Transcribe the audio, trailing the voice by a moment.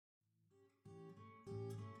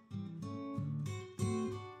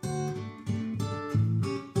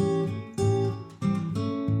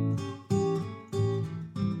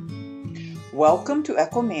Welcome to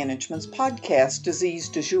Equine Management's podcast, Disease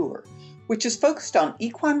du Jour, which is focused on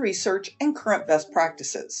equine research and current best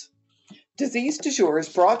practices. Disease du Jour is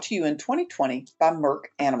brought to you in 2020 by Merck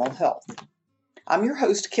Animal Health. I'm your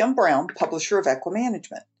host, Kim Brown, publisher of Equine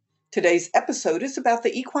Management. Today's episode is about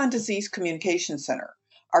the Equine Disease Communication Center.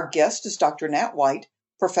 Our guest is Dr. Nat White,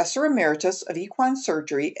 Professor Emeritus of Equine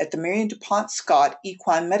Surgery at the Marion DuPont Scott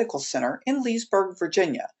Equine Medical Center in Leesburg,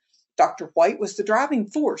 Virginia. Dr. White was the driving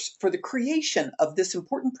force for the creation of this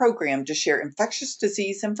important program to share infectious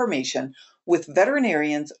disease information with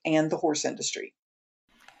veterinarians and the horse industry.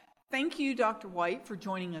 Thank you, Dr. White, for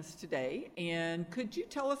joining us today. And could you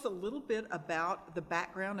tell us a little bit about the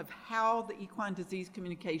background of how the Equine Disease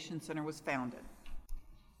Communication Center was founded?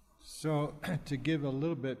 So to give a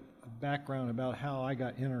little bit of background about how I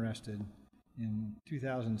got interested, in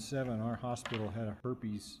 2007, our hospital had a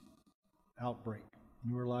herpes outbreak.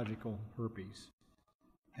 Neurological herpes.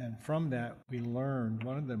 And from that, we learned,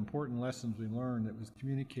 one of the important lessons we learned, that was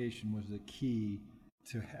communication was the key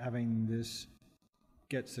to having this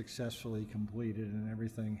get successfully completed and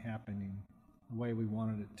everything happening the way we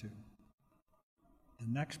wanted it to.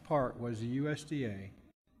 The next part was the USDA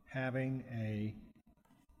having a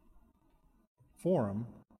forum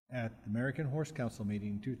at the American Horse Council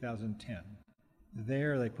meeting in 2010.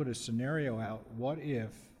 There, they put a scenario out, what if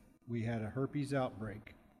we had a herpes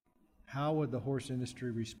outbreak, how would the horse industry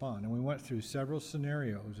respond? And we went through several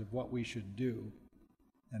scenarios of what we should do.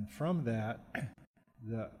 And from that,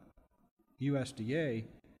 the USDA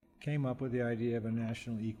came up with the idea of a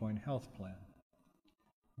national equine health plan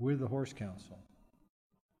with the Horse Council.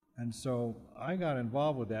 And so I got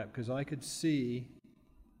involved with that because I could see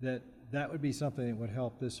that that would be something that would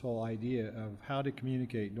help this whole idea of how to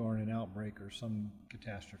communicate during an outbreak or some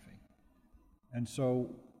catastrophe. And so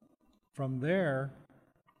from there,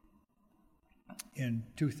 in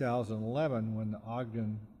 2011, when the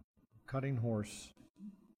Ogden Cutting Horse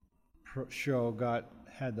show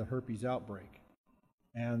had the herpes outbreak,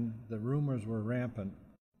 and the rumors were rampant,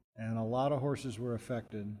 and a lot of horses were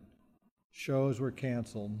affected, shows were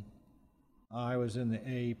canceled, I was in the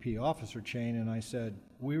AAP officer chain, and I said,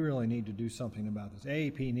 we really need to do something about this.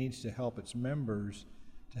 AAP needs to help its members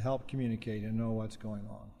to help communicate and know what's going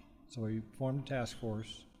on. So we formed a task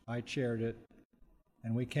force. I chaired it,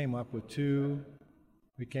 and we came up with two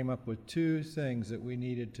things that we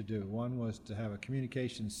needed to do. One was to have a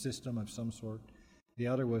communication system of some sort. The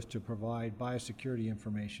other was to provide biosecurity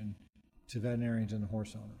information to veterinarians and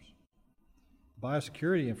horse owners.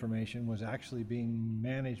 Biosecurity information was actually being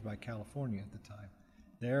managed by California at the time.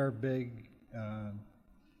 Their big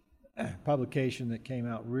publication that came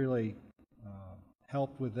out really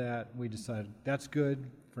helped with that. We decided that's good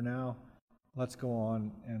for now. Let's go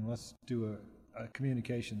on and let's do a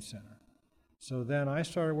communication center. So then I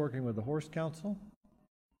started working with the Horse Council.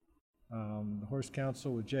 The Horse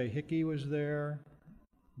Council with Jay Hickey was there.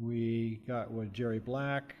 We got with Jerry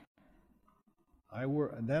Black.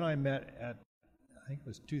 Then I met at, I think it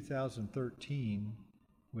was 2013,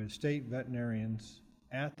 with state veterinarians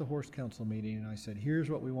at the Horse Council meeting, and I said, here's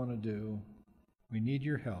what we want to do. We need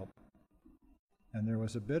your help. And there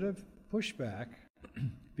was a bit of pushback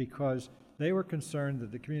because they were concerned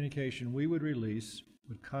that the communication we would release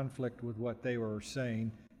would conflict with what they were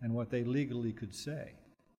saying and what they legally could say,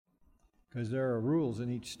 because there are rules in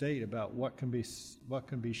each state about what can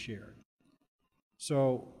be shared.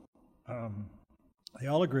 So they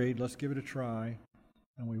all agreed, let's give it a try,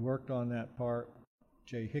 and we worked on that part.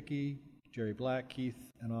 Jay Hickey, Jerry Black,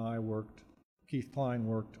 Keith, and Keith Klein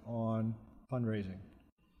worked on fundraising,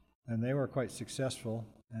 and they were quite successful.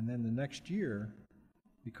 And then the next year,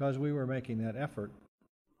 because we were making that effort,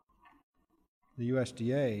 the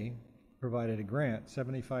USDA provided a grant,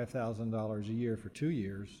 $75,000 a year for 2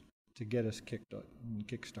 years, to get us kick-started,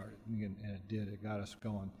 and it did. It got us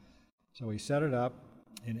going. So we set it up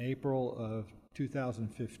in April of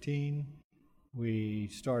 2015. We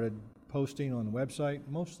started posting on the website,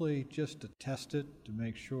 mostly just to test it, to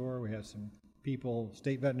make sure. We had some people,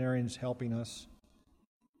 state veterinarians, helping us.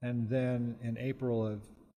 And then in April of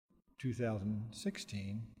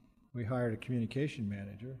 2016, we hired a communication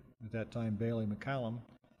manager, at that time Bailey McCallum.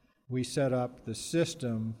 We set up the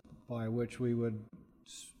system by which we would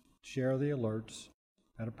share the alerts,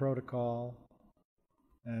 had a protocol,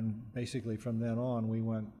 and basically from then on we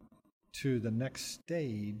went to the next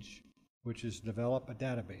stage, which is develop a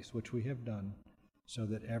database, which we have done, so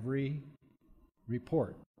that every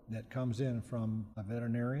report that comes in from a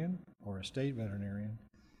veterinarian or a state veterinarian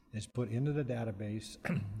is put into the database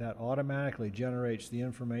that automatically generates the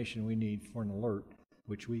information we need for an alert,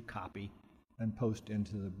 which we copy and post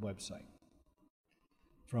into the website.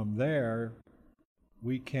 From there,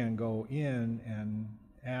 we can go in and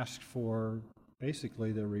ask for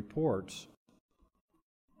basically the reports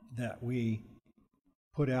that we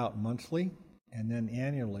put out monthly and then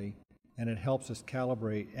annually, and it helps us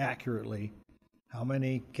calibrate accurately how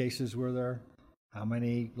many cases were there, how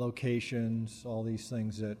many locations, all these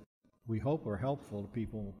things that we hope are helpful to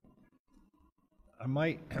people. I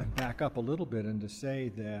might back up a little bit and to say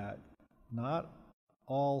that not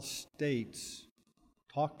all states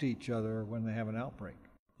talk to each other when they have an outbreak.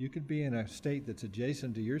 You could be in a state that's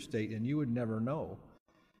adjacent to your state and you would never know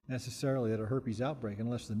necessarily that a herpes outbreak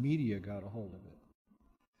unless the media got a hold of it.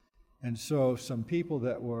 And so some people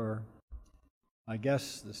that were, I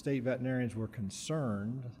guess the state veterinarians were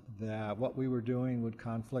concerned that what we were doing would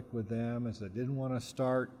conflict with them, as they didn't want to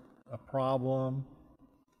start a problem.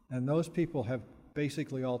 And those people have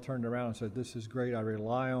basically all turned around and said, this is great, I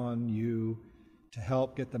rely on you to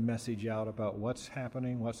help get the message out about what's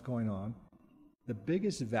happening, what's going on. The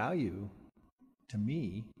biggest value to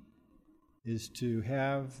me is to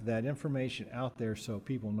have that information out there so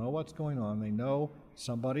people know what's going on. They know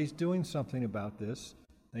somebody's doing something about this.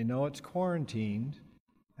 They know it's quarantined,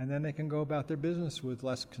 and then they can go about their business with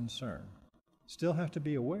less concern. Still have to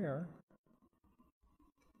be aware.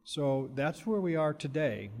 So that's where we are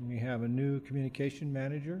today. We have a new communication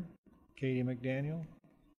manager, Katie McDaniel,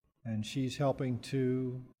 and she's helping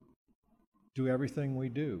to do everything we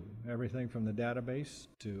do, everything from the database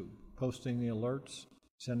to posting the alerts,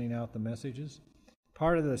 sending out the messages.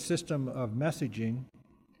 Part of the system of messaging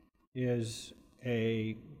is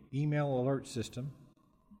a email alert system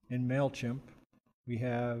in MailChimp. We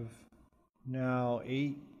have now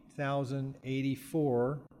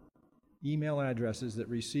 8,084 email addresses that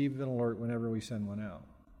receive an alert whenever we send one out.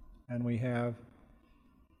 And we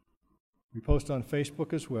post on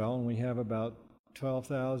Facebook as well, and we have about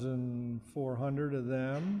 12,400 of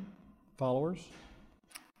them followers.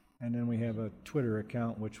 And then we have a Twitter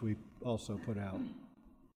account, which we also put out.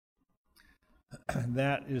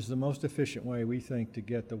 That is the most efficient way, we think, to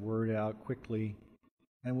get the word out quickly.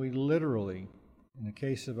 And we literally, in the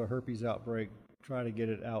case of a herpes outbreak, try to get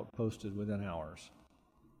it out posted within hours.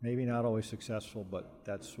 Maybe not always successful, but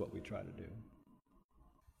that's what we try to do.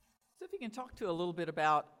 So if you can talk to a little bit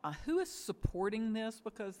about who is supporting this,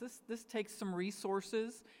 because this takes some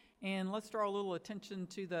resources, and let's draw a little attention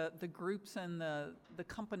to the groups and the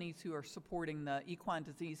companies who are supporting the Equine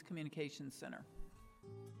Disease Communications Center.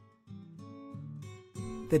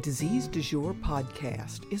 The Disease Du Jour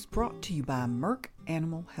podcast is brought to you by Merck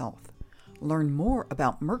Animal Health. Learn more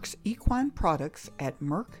about Merck's equine products at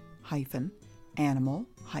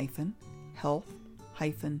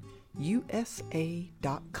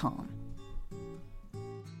merck-animal-health-usa.com.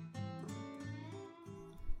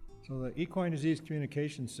 So the Equine Disease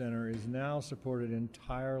Communications Center is now supported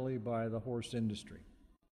entirely by the horse industry,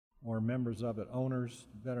 or members of it, owners,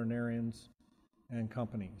 veterinarians, and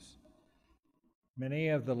companies. Many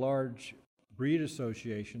of the large breed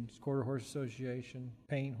associations, Quarter Horse Association,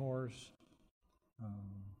 Paint Horse,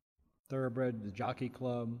 Thoroughbred, the Jockey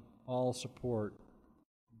Club, all support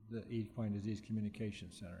the Equine Disease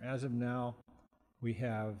Communications Center. As of now, we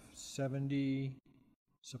have 70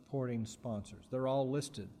 supporting sponsors. They're all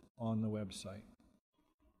listed on the website.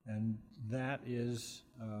 And that is,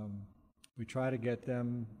 we try to get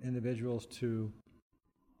them, individuals, to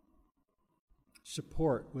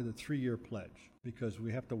support with a 3-year pledge, because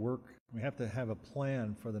we have to have a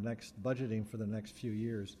plan for the next budgeting for the next few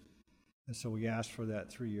years. And so we asked for that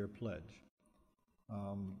 3-year pledge.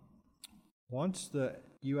 Once the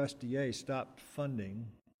USDA stopped funding,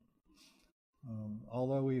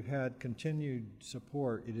 although we've had continued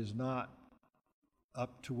support, it is not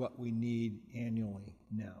up to what we need annually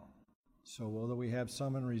now. So although we have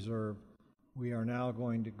some in reserve, we are now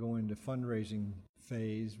going to go into fundraising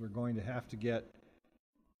phase. We're going to have to get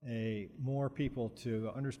more people to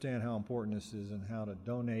understand how important this is and how to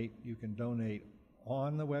donate. You can donate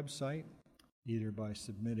on the website, either by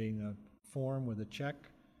submitting a form with a check.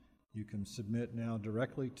 You can submit now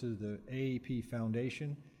directly to the AEP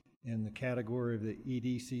Foundation in the category of the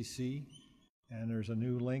EDCC, and there's a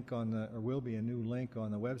new link will be a new link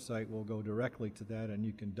on the website. We'll go directly to that, and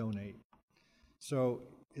you can donate. So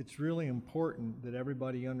it's really important that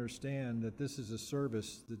everybody understand that this is a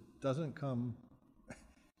service that doesn't come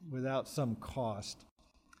without some cost,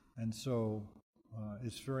 and so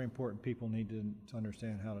it's very important. People need to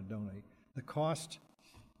understand how to donate. The cost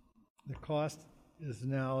is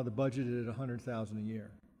now the budgeted at $100,000 a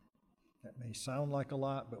year. That may sound like a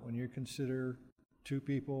lot, but when you consider 2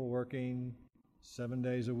 people working 7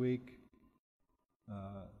 days a week,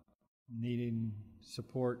 needing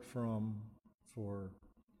support for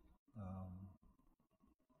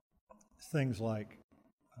things like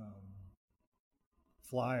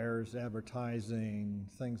flyers, advertising,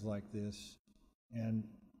 things like this. And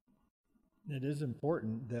it is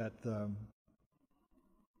important that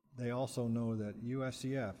they also know that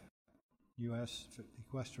USEF, U.S.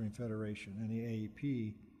 Equestrian Federation, and the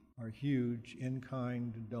AEP are huge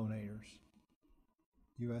in-kind donators.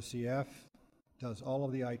 USEF does all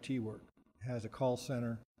of the IT work, has a call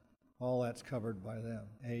center, all that's covered by them.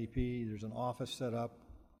 AEP, there's an office set up,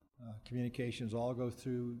 communications all go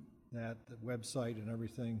through that, the website and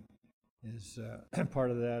everything is, part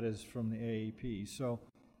of that is from the AEP. So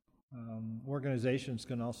organizations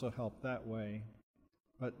can also help that way,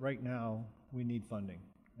 but right now we need funding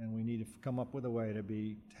and we need to come up with a way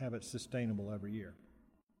to have it sustainable every year.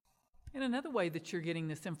 And another way that you're getting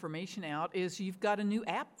this information out is you've got a new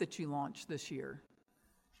app that you launched this year.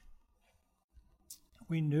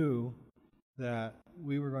 We knew that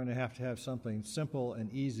we were going to have something simple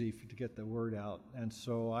and easy to get the word out, and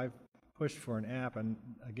so I've pushed for an app, and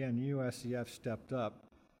again, USEF stepped up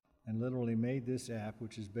and literally made this app,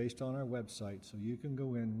 which is based on our website, so you can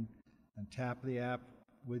go in and tap the app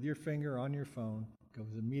with your finger on your phone,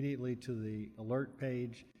 goes immediately to the alert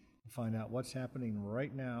page, and find out what's happening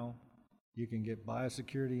right now. You can get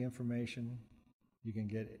biosecurity information, you can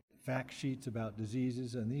get fact sheets about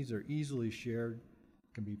diseases, and these are easily shared,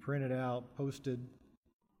 can be printed out, posted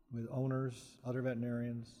with owners, other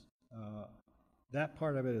veterinarians. That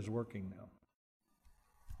part of it is working now.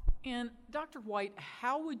 And Dr. White,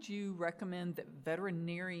 how would you recommend that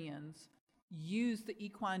veterinarians use the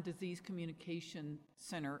Equine Disease Communication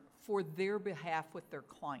Center for their behalf with their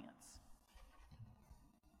clients?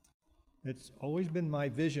 It's always been my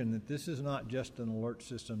vision that this is not just an alert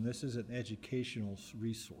system, this is an educational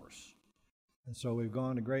resource. And so we've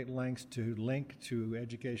gone to great lengths to link to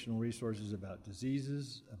educational resources about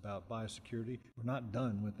diseases, about biosecurity. We're not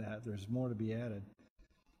done with that. There's more to be added.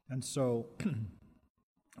 And so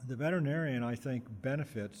the veterinarian, I think,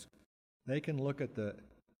 benefits. They can look at the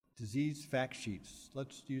disease fact sheets.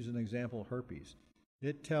 Let's use an example, herpes.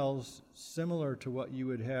 It tells similar to what you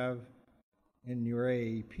would have in your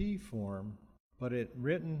AEP form, but it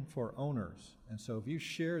written for owners. And so if you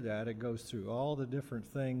share that, it goes through all the different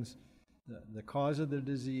things, the cause of the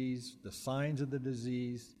disease, the signs of the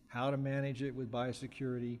disease, how to manage it with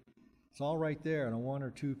biosecurity. It's all right there on a 1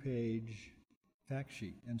 or 2 page fact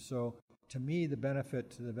sheet. And so to me, the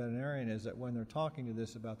benefit to the veterinarian is that when they're talking to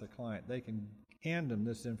this about the client, they can hand them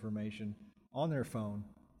this information on their phone,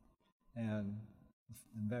 and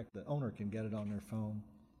in fact, the owner can get it on their phone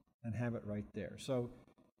and have it right there. So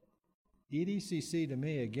EDCC to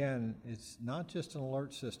me, again, it's not just an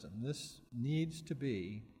alert system. This needs to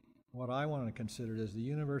be what I want to consider as the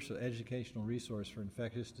universal educational resource for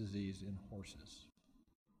infectious disease in horses.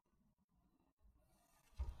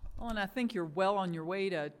 Well, and I think you're well on your way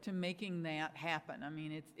to making that happen. I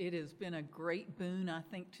mean, it has been a great boon, I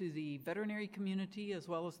think, to the veterinary community as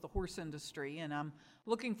well as the horse industry, and I'm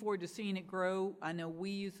looking forward to seeing it grow. I know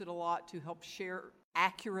we use it a lot to help share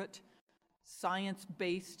accurate,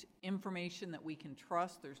 science-based information that we can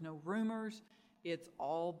trust. There's no rumors. It's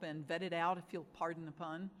all been vetted out, if you'll pardon the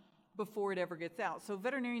pun, before it ever gets out. So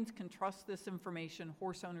veterinarians can trust this information.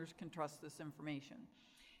 Horse owners can trust this information.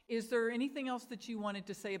 Is there anything else that you wanted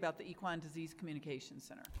to say about the Equine Disease Communication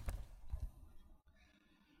Center?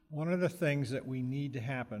 One of the things that we need to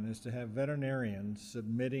happen is to have veterinarians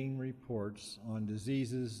submitting reports on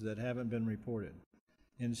diseases that haven't been reported.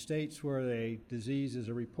 In states where a disease is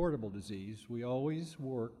a reportable disease, we always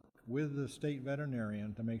work with the state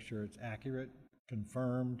veterinarian to make sure it's accurate,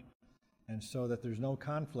 confirmed, and so that there's no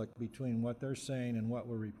conflict between what they're saying and what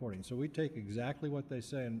we're reporting. So we take exactly what they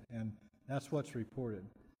say, and that's what's reported.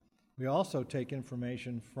 We also take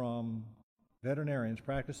information from veterinarians,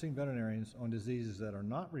 practicing veterinarians, on diseases that are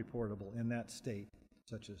not reportable in that state,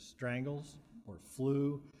 such as strangles or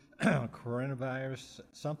flu, coronavirus,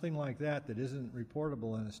 something like that that isn't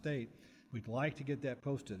reportable in a state. We'd like to get that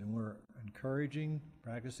posted, and we're encouraging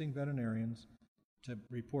practicing veterinarians to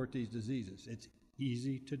report these diseases. It's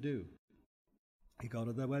easy to do. You go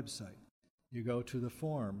to the website, you go to the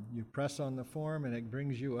form, you press on the form, and it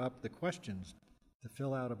brings you up the questions to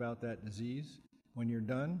fill out about that disease. When you're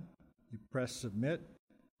done, you press submit,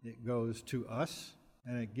 it goes to us,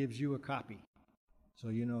 and it gives you a copy. So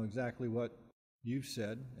you know exactly what you've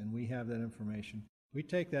said, and we have that information. We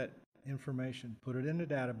take that information, put it in a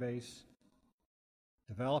database,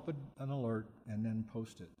 develop an alert, and then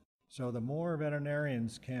post it. So the more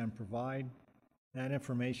veterinarians can provide that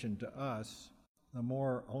information to us, the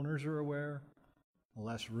more owners are aware, the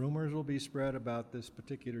less rumors will be spread about this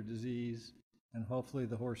particular disease, and hopefully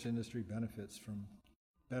the horse industry benefits from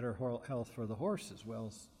better health for the horse as well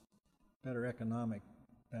as better economic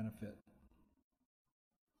benefit.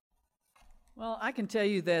 Well, I can tell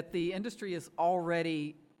you that the industry has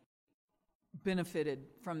already benefited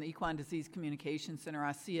from the Equine Disease Communication Center.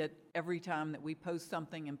 I see it every time that we post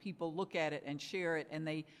something and people look at it and share it, and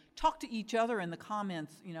they talk to each other in the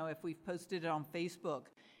comments, if we've posted it on Facebook,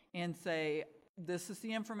 and say, this is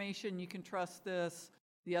the information, you can trust this,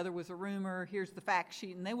 the other was a rumor, here's the fact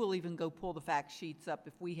sheet, and they will even go pull the fact sheets up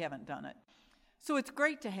if we haven't done it. So it's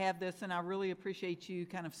great to have this, and I really appreciate you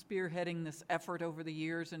kind of spearheading this effort over the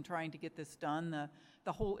years and trying to get this done.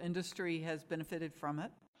 The whole industry has benefited from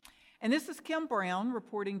it. And this is Kim Brown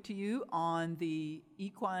reporting to you on the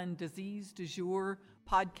Equine Disease Du Jour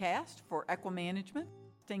podcast for Equimanagement.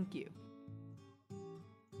 Thank you.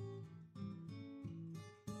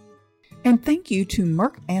 And thank you to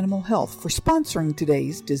Merck Animal Health for sponsoring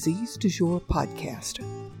today's Disease Du Jour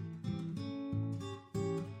podcast.